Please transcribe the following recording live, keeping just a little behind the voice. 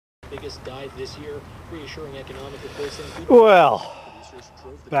biggest dive this year, reassuring economic reports include. Well,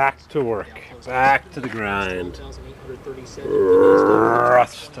 back to work, back to the grind.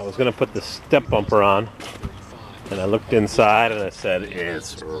 Rust. I was going to put the step bumper on, and I looked inside and I said,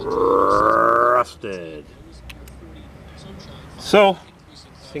 it's rusted. So,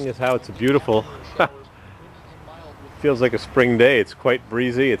 seeing as how it's a beautiful, feels like a spring day. It's quite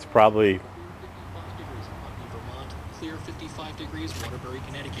breezy. It's probably Clear 55 degrees, Waterbury,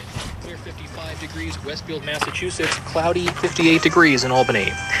 Connecticut. Clear 55 degrees, Westfield, Massachusetts. Cloudy 58 degrees in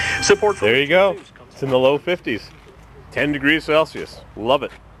Albany. Support for there you go. It's in the low 50s. 10 degrees Celsius. Love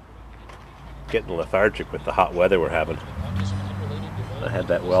it. Getting lethargic with the hot weather we're having. I had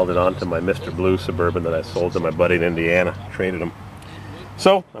that welded onto my Mr. Blue Suburban that I sold to my buddy in Indiana. Traded him.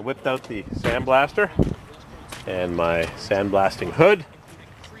 So I whipped out the sandblaster and my sandblasting hood.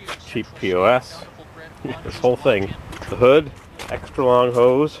 Cheap POS. This whole thing. The hood, extra long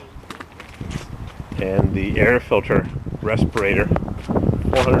hose, and the air filter respirator.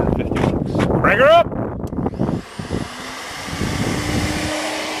 450 bucks. Crank her up!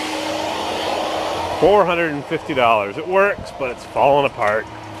 $450. It works, but it's falling apart.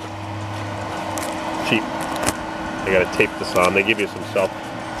 Cheap. I gotta tape this on. They give you some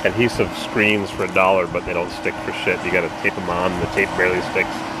self-adhesive screens for $1, but they don't stick for shit. You gotta tape them on, and the tape barely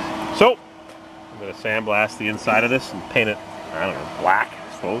sticks. So, I'm gonna sandblast the inside of this and paint it, I don't know, black,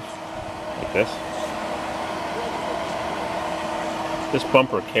 I suppose. Like this. This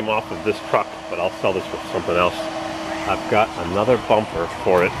bumper came off of this truck, but I'll sell this for something else. I've got another bumper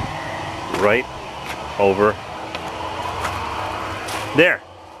for it right over there.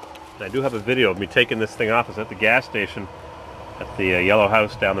 And I do have a video of me taking this thing off. It's at the gas station, at the yellow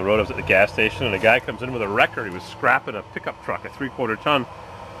house down the road. I was at the gas station, and a guy comes in with a wrecker. He was scrapping a pickup truck, a 3/4 ton.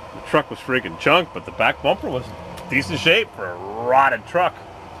 The truck was freaking junk, but the back bumper was in decent shape for a rotted truck.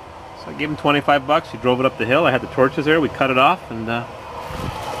 So I gave him 25 bucks. He drove it up the hill. I had the torches there. We cut it off, and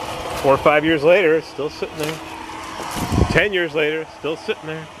 4 or 5 years later, it's still sitting there. 10 years later, still sitting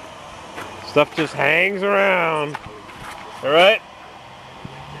there. Stuff just hangs around. All right?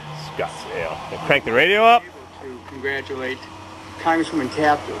 Scottsdale. I crank the radio up. To congratulate Congresswoman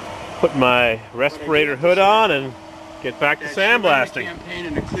Tapper. Put my respirator hood on and get back to sandblasting. Campaign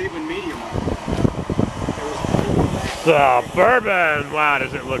in the Cleveland media market. Suburban! Wow,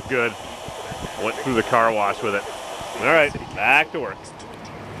 does it look good. I went through the car wash with it. All right, back to work.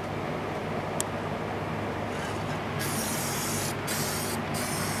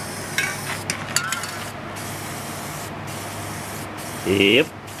 Yep,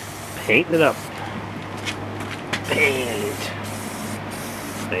 painting it up. Paint.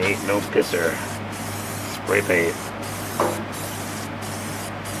 Ain't no pisser. Spray paint.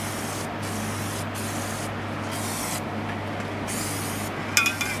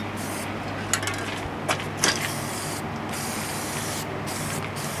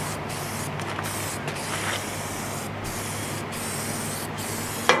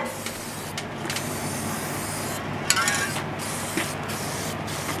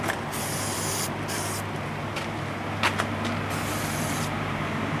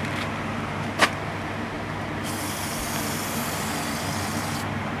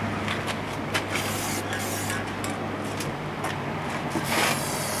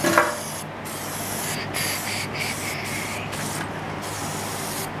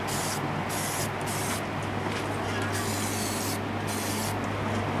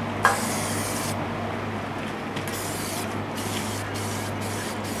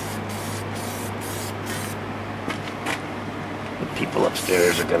 People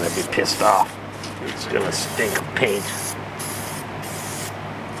upstairs are gonna be pissed off. It's gonna stink of paint.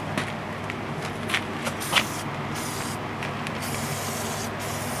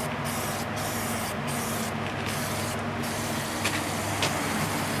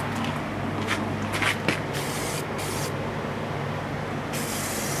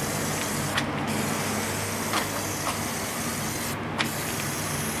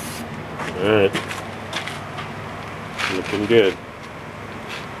 All right. Looking good.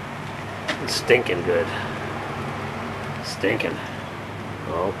 Stinking good. Stinking.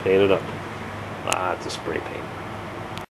 All painted up. Lots of spray paint.